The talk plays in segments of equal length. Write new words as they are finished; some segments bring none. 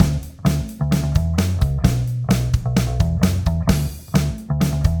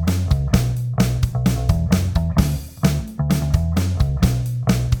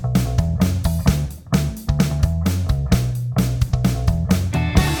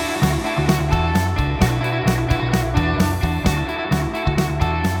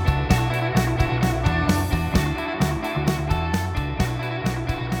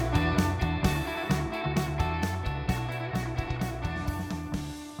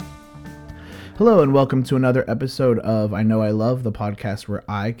Hello and welcome to another episode of I Know I Love, the podcast where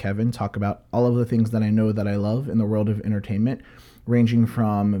I, Kevin, talk about all of the things that I know that I love in the world of entertainment, ranging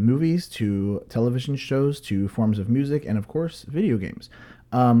from movies to television shows to forms of music and, of course, video games.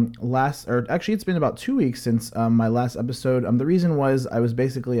 It's been about 2 weeks since my last episode. The reason was I was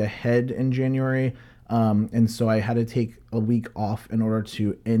basically ahead in January, and so I had to take a week off in order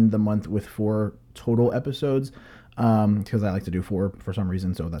to end the month with 4 total episodes. Because I like to do 4 for some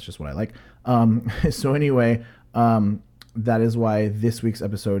reason, so that's just what I like. So anyway, that is why this week's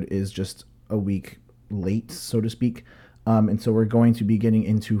episode is just a week late, so to speak. And so we're going to be getting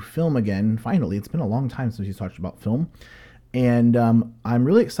into film again. Finally, it's been a long time since we talked about film. And I'm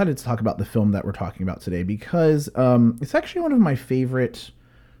really excited to talk about the film that we're talking about today because it's actually one of my favorite,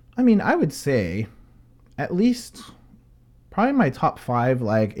 I would say at least probably my top 5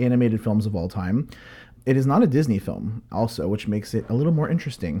 like animated films of all time. It is not a Disney film also, which makes it a little more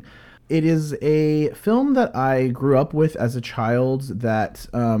interesting. It is a film that I grew up with as a child that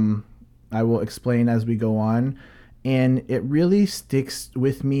I will explain as we go on. And it really sticks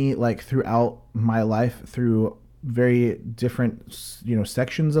with me like throughout my life, through very different,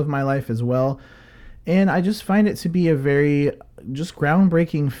 sections of my life as well. And I just find it to be a very just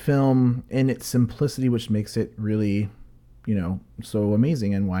groundbreaking film in its simplicity, which makes it really, so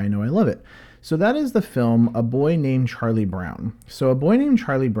amazing and why I know I love it. So that is the film A Boy Named Charlie Brown. So A Boy Named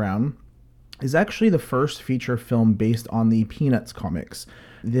Charlie Brown is actually the first feature film based on the Peanuts comics.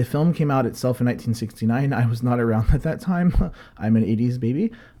 The film came out itself in 1969. I was not around at that time. I'm an 80s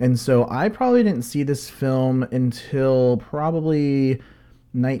baby. And so I probably didn't see this film until probably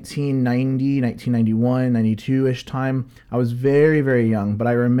 1990, 1991, 92-ish time. I was very, very young, but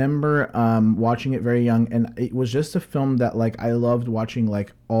I remember watching it very young, and it was just a film that like I loved watching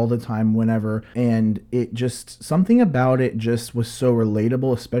like all the time, whenever, and it just, something about it just was so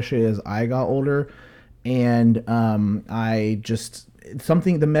relatable, especially as I got older, and the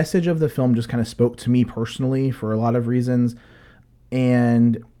message of the film just kind of spoke to me personally for a lot of reasons,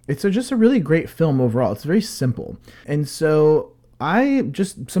 and it's just a really great film overall. It's very simple, and so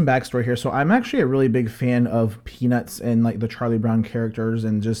some backstory here. So I'm actually a really big fan of Peanuts and like the Charlie Brown characters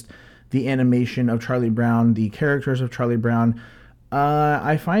and just the animation of Charlie Brown, the characters of Charlie Brown.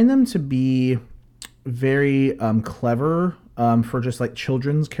 I find them to be very clever for just like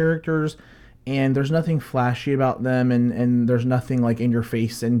children's characters. And there's nothing flashy about them, and there's nothing like in your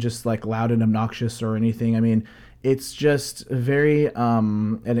face and just like loud and obnoxious or anything. It's just very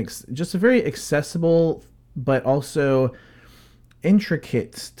just a very accessible but also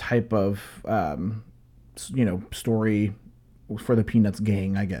intricate type of story for the Peanuts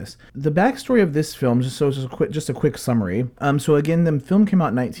gang, I guess. The backstory of this film, just a quick summary. So again, the film came out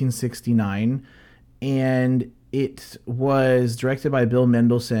in 1969, and it was directed by Bill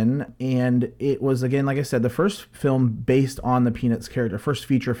Mendelsohn, and it was, again, like I said, the first film based on the Peanuts character, first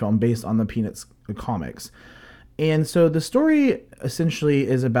feature film based on the Peanuts comics. And so the story essentially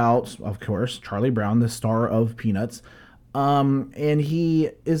is about, of course, Charlie Brown, the star of Peanuts. And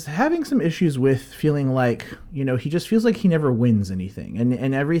he is having some issues with feeling like, he just feels like he never wins anything,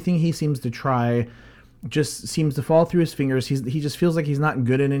 and everything he seems to try just seems to fall through his fingers. He just feels like he's not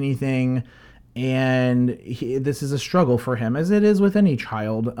good at anything, and this is a struggle for him, as it is with any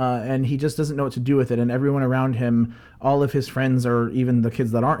child, and he just doesn't know what to do with it. And everyone around him, all of his friends, or even the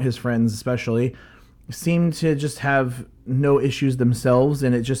kids that aren't his friends especially, seem to just have no issues themselves,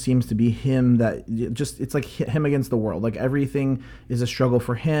 and it just seems to be him it's like him against the world. Like everything is a struggle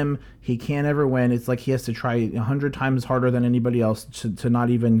for him. He can't ever win. It's like he has to try 100 times harder than anybody else to not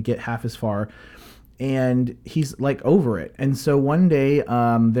even get half as far, and he's like over it. And so one day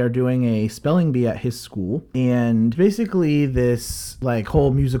they're doing a spelling bee at his school, and basically this like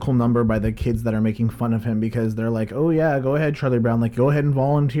whole musical number by the kids that are making fun of him, because they're like, oh yeah, go ahead Charlie Brown, like go ahead and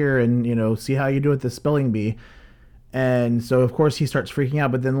volunteer and see how you do at the spelling bee. And so of course he starts freaking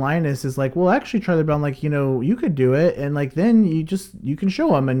out, but then Linus is like, well actually Charlie Brown, like you could do it, and like then you can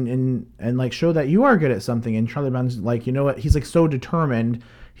show him and like show that you are good at something. And Charlie Brown's like, you know what, he's like so determined.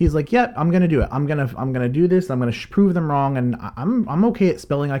 He's like, yep, I'm gonna do it. I'm gonna do this. I'm gonna prove them wrong, and I'm okay at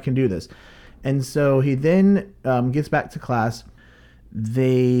spelling. I can do this. And so he then gets back to class.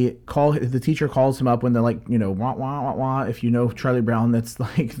 The teacher calls him up when they're like, wah, wah, wah, wah. If you know Charlie Brown, that's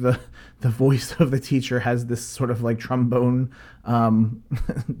like the voice of the teacher has this sort of like trombone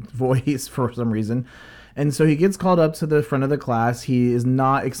voice for some reason. And so he gets called up to the front of the class. He is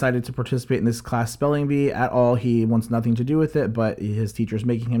not excited to participate in this class spelling bee at all. He wants nothing to do with it, but his teacher's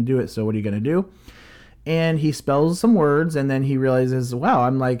making him do it. So what are you going to do? And he spells some words, and then he realizes, wow,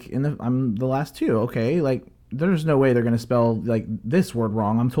 I'm the last two. Okay. Like there's no way they're going to spell like this word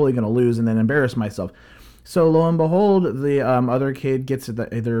wrong. I'm totally going to lose and then embarrass myself. So lo and behold, the other kid gets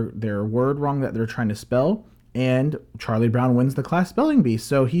their word wrong that they're trying to spell, and Charlie Brown wins the class spelling bee.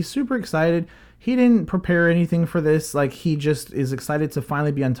 So he's super excited. He didn't prepare anything for this. Like, he just is excited to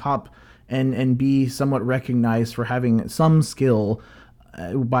finally be on top and be somewhat recognized for having some skill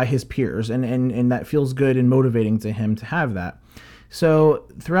by his peers, and that feels good and motivating to him to have that. So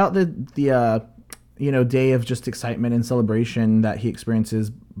throughout the day of just excitement and celebration that he experiences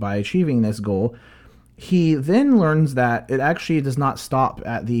by achieving this goal, he then learns that it actually does not stop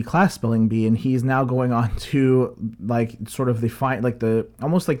at the class spelling bee, and he's now going on to like sort of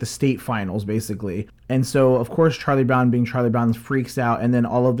almost like the state finals basically. And so of course Charlie Brown, being Charlie Brown, freaks out, and then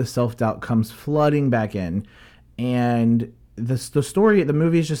all of the self-doubt comes flooding back in. And the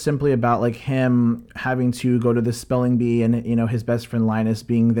movie is just simply about like him having to go to the spelling bee, and his best friend Linus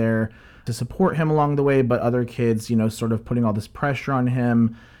being there to support him along the way, but other kids sort of putting all this pressure on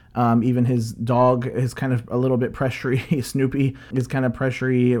him. Even his dog is kind of a little bit pressury. Snoopy is kind of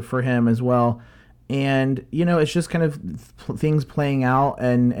pressury for him as well. And, it's just kind of things playing out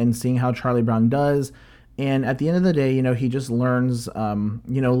and seeing how Charlie Brown does. And at the end of the day, he just learns,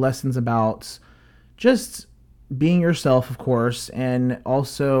 lessons about just being yourself, of course, and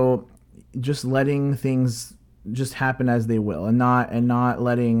also just letting things just happen as they will, and not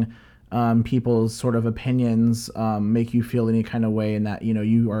letting people's sort of opinions make you feel any kind of way, and that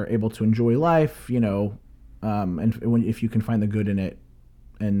you are able to enjoy life, if you can find the good in it.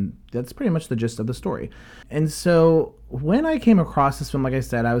 And that's pretty much the gist of the story. And so when I came across this film, like I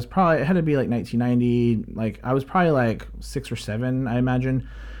said, it had to be like 1990. Like, I was probably like 6 or 7, I imagine.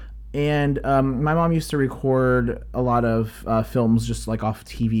 And my mom used to record a lot of films just like off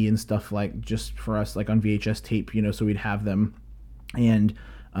TV and stuff, like just for us, like on VHS tape, so we'd have them, and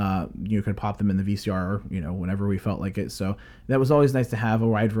you could pop them in the VCR, whenever we felt like it. So that was always nice to have a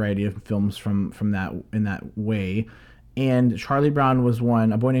wide variety of films from that in that way. And Charlie Brown was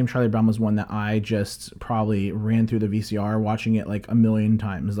one. A Boy Named Charlie Brown was one that I just probably ran through the VCR, watching it like a million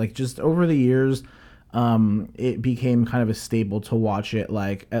times. Like, just over the years, it became kind of a staple to watch it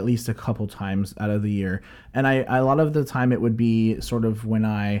like at least a couple times out of the year. And a lot of the time it would be sort of when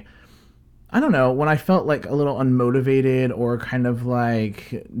I don't know, when I felt like a little unmotivated, or kind of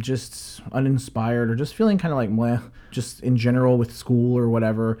like just uninspired, or just feeling kind of like meh, just in general with school or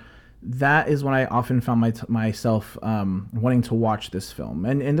whatever. That is when I often found myself wanting to watch this film.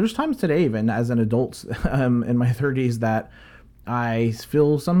 And there's times today, even as an adult in my 30s, that I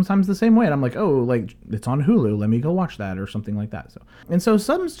feel sometimes the same way, and I'm like, oh, like, it's on Hulu, let me go watch that, or something like that. So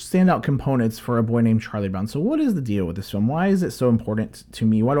some standout components for A Boy Named Charlie Brown. So what is the deal with this film? Why is it so important to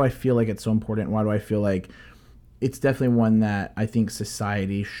me? Why do I feel like it's so important? Why do I feel like it's definitely one that I think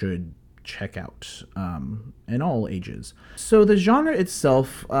society should check out in all ages? So the genre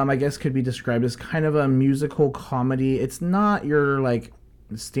itself, I guess, could be described as kind of a musical comedy. It's not your like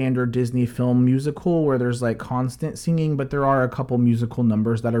standard Disney film musical where there's like constant singing, but there are a couple musical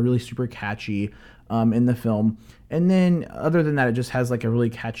numbers that are really super catchy in the film. And then other than that, it just has like a really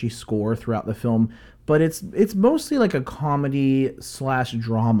catchy score throughout the film. But it's mostly like a comedy /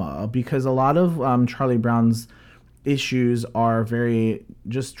 drama, because a lot of Charlie Brown's issues are very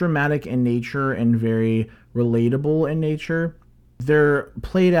just dramatic in nature and very relatable in nature. They're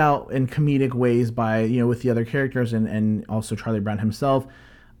played out in comedic ways by, with the other characters and also Charlie Brown himself.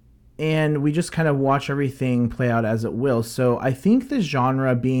 And we just kind of watch everything play out as it will. So I think the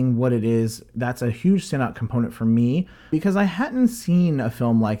genre being what it is, that's a huge standout component for me, because I hadn't seen a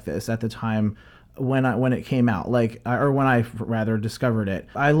film like this at the time when it came out, or when I rather discovered it.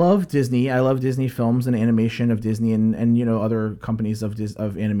 I love Disney. I love Disney films and animation of Disney and other companies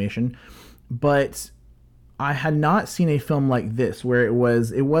of animation. But I had not seen a film like this, where it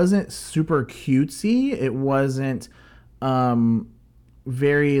wasn't super cutesy. It wasn't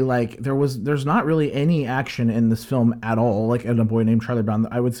very like, there's not really any action in this film at all, like in A Boy Named Charlie Brown.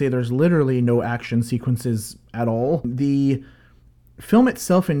 I would say there's literally no action sequences at all. The film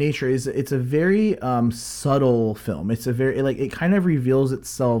itself in nature it's a very subtle film. It's a very, like, it kind of reveals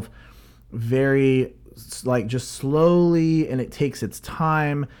itself very like just slowly, and it takes its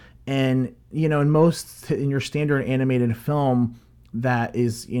time. And in your standard animated film that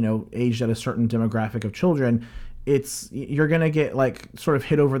is aged at a certain demographic of children, you're gonna get like sort of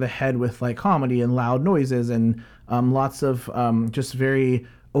hit over the head with like comedy and loud noises and lots of just very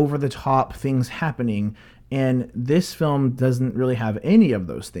over the top things happening. And this film doesn't really have any of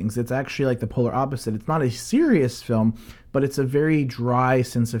those things. It's actually like the polar opposite. It's not a serious film, but it's a very dry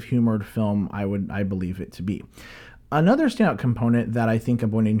sense of humored film, I believe it to be. Another standout component that I think A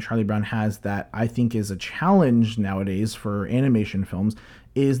Boy Named Charlie Brown has that I think is a challenge nowadays for animation films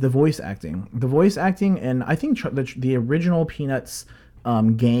is the voice acting. The voice acting, and I think the original Peanuts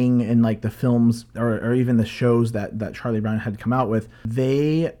gang and like the films or even the shows that Charlie Brown had come out with,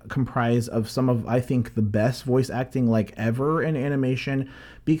 they comprise of some of, I think, the best voice acting like ever in animation,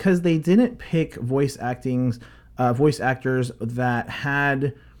 because they didn't pick voice actors that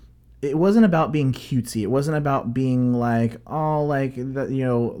had, it wasn't about being cutesy. It wasn't about being like, oh, like the,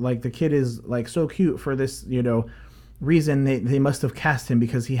 like the kid is like so cute for this, reason they must have cast him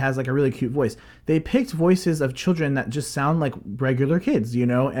because he has like a really cute voice. They picked voices of children that just sound like regular kids,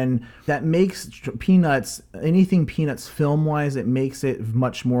 and that makes Peanuts, anything Peanuts film wise, it makes it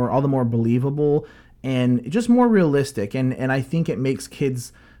much more, all the more believable and just more realistic. And I think it makes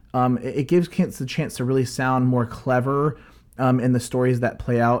kids, it gives kids the chance to really sound more clever in the stories that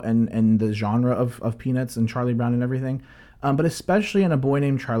play out and the genre of Peanuts and Charlie Brown and everything. But especially in A Boy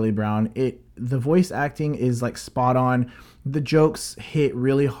Named Charlie Brown, the voice acting is like spot on. The jokes hit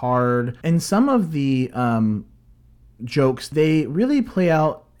really hard, and some of the jokes, they really play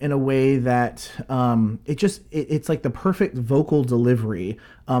out in a way that it's like the perfect vocal delivery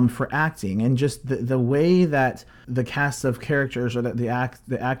for acting, and just the way that the cast of characters, or that the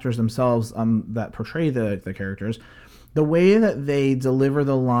actors themselves that portray the characters, the way that they deliver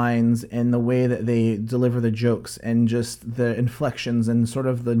the lines and the way that they deliver the jokes and just the inflections and sort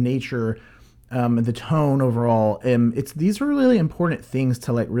of the nature, the tone overall. These are really important things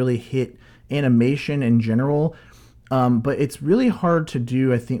to like really hit animation in general. But it's really hard to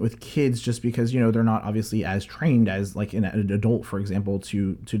do, I think, with kids, just because, they're not obviously as trained as like an adult, for example,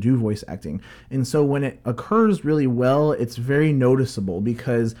 to do voice acting. And so when it occurs really well, it's very noticeable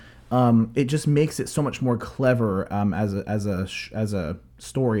because it just makes it so much more clever as a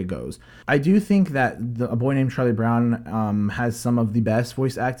story goes. I do think that A Boy Named Charlie Brown has some of the best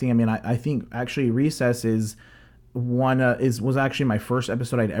voice acting. I mean, I think actually Recess was actually my first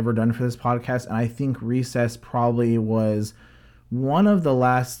episode I'd ever done for this podcast, and I think Recess probably was one of the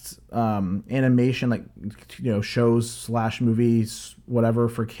last animation shows / movies, whatever,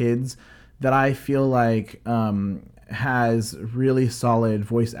 for kids that I feel like has really solid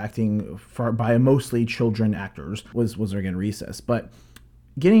voice acting by mostly children actors. Was again Recess. But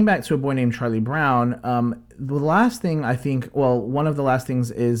getting back to A Boy Named Charlie Brown, the last thing I think, one of the last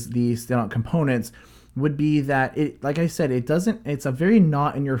things is the standout components would be that it, like I said, it's a very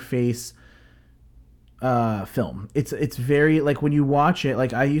not in your face film. It's very, like, when you watch it,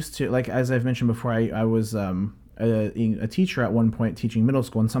 like I used to, like, as I've mentioned before, I was a teacher at one point teaching middle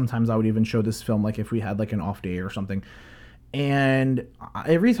school, and sometimes I would even show this film like if we had like an off day or something. And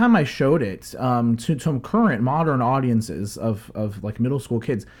every time I showed it to some current modern audiences of like middle school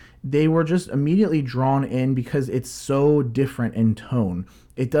kids, they were just immediately drawn in because it's so different in tone.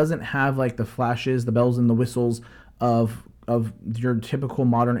 It doesn't have like the flashes, the bells and the whistles of your typical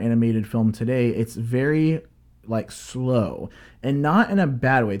modern animated film today. It's very like slow, and not in a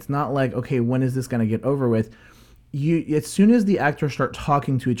bad way. It's not like, okay, when is this going to get over with? As soon as the actors start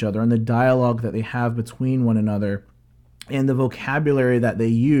talking to each other and the dialogue that they have between one another and the vocabulary that they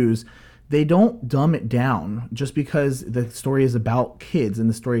use, they don't dumb it down just because the story is about kids and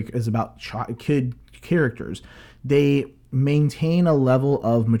the story is about kid characters. They maintain a level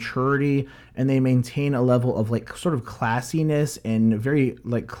of maturity, and they maintain a level of like sort of classiness and very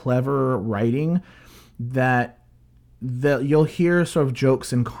like clever writing that you'll hear sort of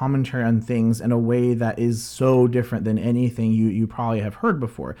jokes and commentary on things in a way that is so different than anything you probably have heard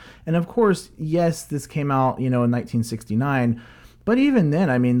before. And of course, yes, this came out, in 1969, but even then,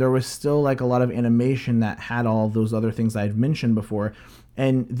 I mean, there was still like a lot of animation that had all those other things I've mentioned before.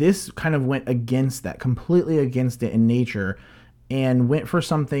 And this kind of went against that, completely against it in nature, and went for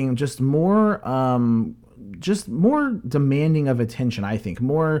something just more demanding of attention, I think,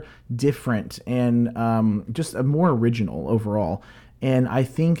 more different, and just a more original overall. And I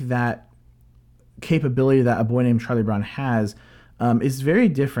think that capability that A Boy Named Charlie Brown has is very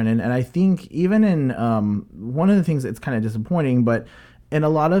different. And I think even in one of the things that's kind of disappointing, but in a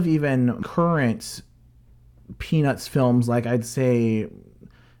lot of even current Peanuts films, like I'd say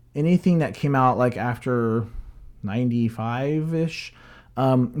anything that came out like after 95-ish,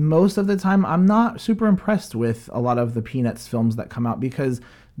 most of the time I'm not super impressed with a lot of the Peanuts films that come out, because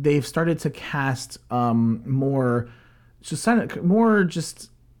they've started to cast more just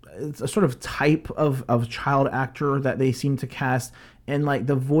a sort of type of child actor that they seem to cast, And like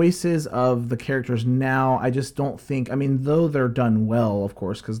the voices of the characters now, I just don't think, I mean, though they're done well, of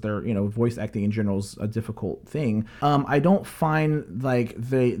course, because they're, voice acting in general is a difficult thing. I don't find like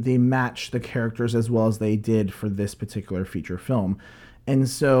they match the characters as well as they did for this particular feature film. And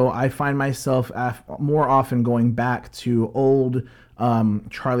so I find myself more often going back to old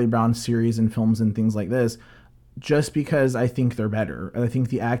Charlie Brown series and films and things like this, just because I think they're better. I think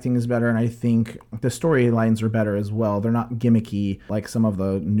the acting is better, and I think the storylines are better as well. They're not gimmicky like some of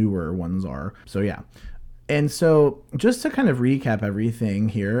the newer ones are. So yeah. And so just to kind of recap everything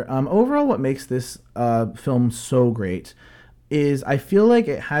here, overall what makes this film so great is I feel like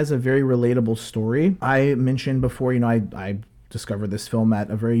it has a very relatable story. I mentioned before, I discovered this film at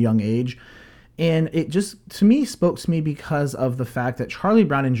a very young age. And it just, to me, spoke to me because of the fact that Charlie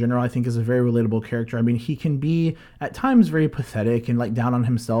Brown in general, I think, is a very relatable character. I mean, he can be at times very pathetic and like down on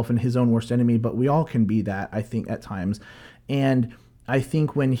himself and his own worst enemy, but we all can be that, I think, at times. And I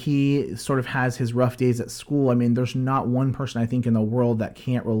think when he sort of has his rough days at school, I mean, there's not one person, I think, in the world that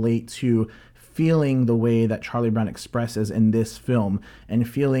can't relate to feeling the way that Charlie Brown expresses in this film and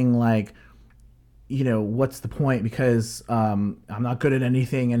feeling like, what's the point, because I'm not good at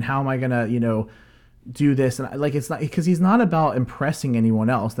anything, and how am I gonna, do this? And like, it's not, because he's not about impressing anyone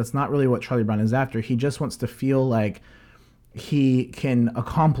else. That's not really what Charlie Brown is after. He just wants to feel like he can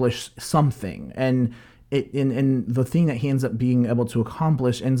accomplish something, and in the thing that he ends up being able to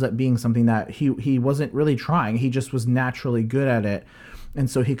accomplish ends up being something that he wasn't really trying. He just was naturally good at it. And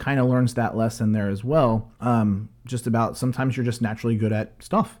so he kind of learns that lesson there as well. Just about sometimes you're just naturally good at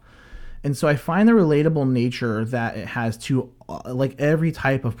stuff. And so I find the relatable nature that it has to like every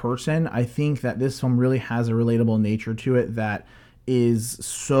type of person. I think that this film really has a relatable nature to it that is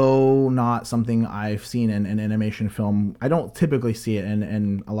so not something I've seen in an animation film. I don't typically see it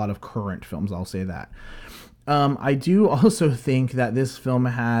in a lot of current films, I'll say that. I do also think that this film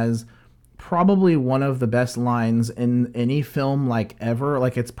has probably one of the best lines in any film like ever.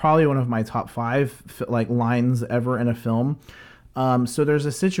 Like, it's probably one of my top 5 like lines ever in a film. So there's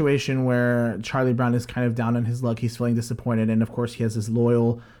a situation where Charlie Brown is kind of down on his luck. He's feeling disappointed. And of course he has his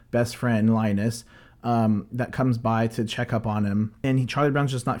loyal best friend, Linus, that comes by to check up on him. And Charlie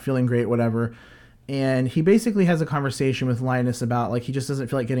Brown's just not feeling great, whatever. And he basically has a conversation with Linus about like, he just doesn't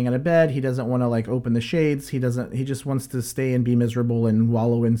feel like getting out of bed. He doesn't want to like open the shades. He just wants to stay and be miserable and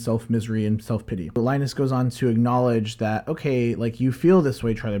wallow in self-misery and self-pity. But Linus goes on to acknowledge that, okay, like, you feel this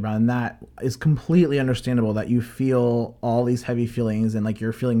way, Charlie Brown, and that is completely understandable, that you feel all these heavy feelings and like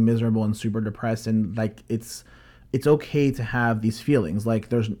you're feeling miserable and super depressed, and like it's okay to have these feelings. Like,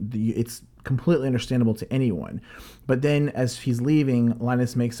 it's completely understandable to anyone. But then as he's leaving,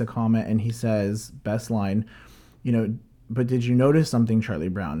 Linus makes a comment and he says, best line, but did you notice something, Charlie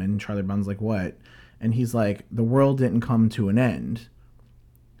Brown? And Charlie Brown's like, what? And he's like, the world didn't come to an end.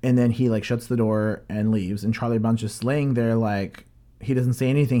 And then he like shuts the door and leaves. And Charlie Brown's just laying there, like, he doesn't say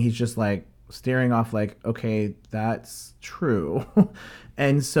anything. He's just like staring off like, okay, that's true.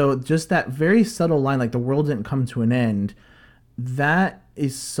 And so just that very subtle line, like, the world didn't come to an end,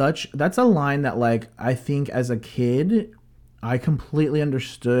 that's a line that, like, I think as a kid I completely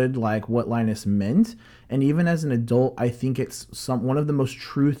understood like what Linus meant, and even as an adult I think it's one of the most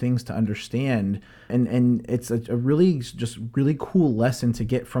true things to understand, and it's a really just really cool lesson to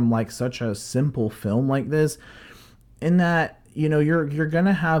get from like such a simple film like this, in that you're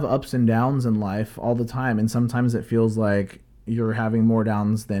gonna have ups and downs in life all the time, and sometimes it feels like you're having more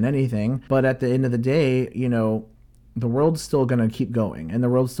downs than anything, but at the end of the day, the world's still going to keep going and the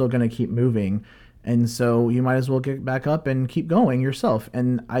world's still going to keep moving. And so you might as well get back up and keep going yourself.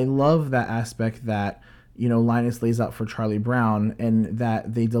 And I love that aspect that, Linus lays out for Charlie Brown, and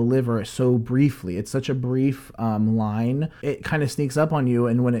that they deliver it so briefly. It's such a brief line. It kind of sneaks up on you.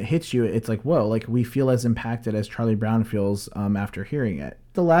 And when it hits you, it's like, whoa, like, we feel as impacted as Charlie Brown feels after hearing it.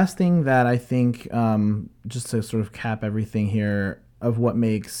 The last thing that I think, just to sort of cap everything here, of what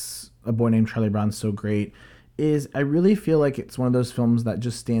makes A Boy Named Charlie Brown so great, is I really feel like it's one of those films that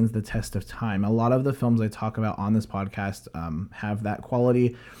just stands the test of time. A lot of the films I talk about on this podcast have that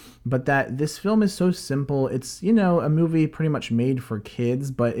quality, but that this film is so simple. It's, a movie pretty much made for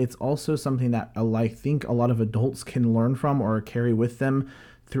kids, but it's also something that I think a lot of adults can learn from or carry with them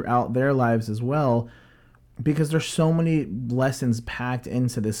throughout their lives as well, because there's so many lessons packed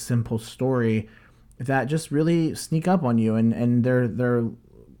into this simple story that just really sneak up on you, and they're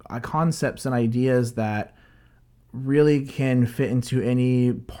concepts and ideas that really can fit into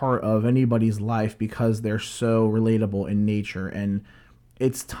any part of anybody's life because they're so relatable in nature, and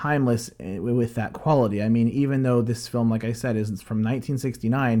it's timeless with that quality. I mean, even though this film, like I said, is from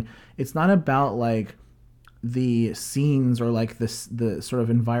 1969, it's not about like the scenes or like the sort of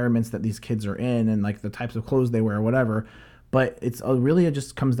environments that these kids are in and like the types of clothes they wear or whatever, but it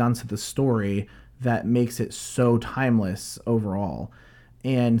just comes down to the story that makes it so timeless overall.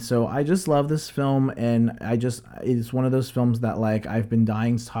 And so I just love this film, and it's one of those films that like I've been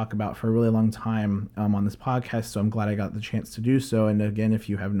dying to talk about for a really long time on this podcast. So I'm glad I got the chance to do so. And again, if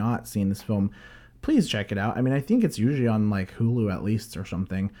you have not seen this film, please check it out. I mean, I think it's usually on like Hulu at least or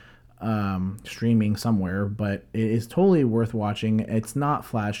something, streaming somewhere, but it is totally worth watching. It's not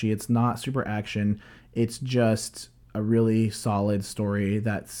flashy. It's not super action. It's just a really solid story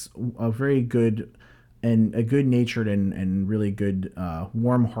that's a very good and a good-natured and really good,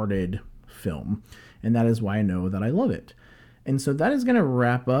 warm-hearted film. And that is why I know that I love it. And so that is going to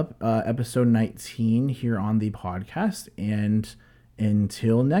wrap up episode 19 here on the podcast. And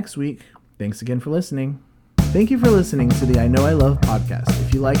until next week, thanks again for listening. Thank you for listening to the I Know I Love podcast.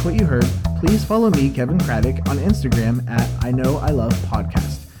 If you like what you heard, please follow me, Kevin Craddock, on Instagram at I Know I Love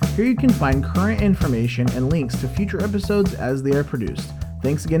podcast. Here you can find current information and links to future episodes as they are produced.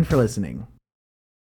 Thanks again for listening.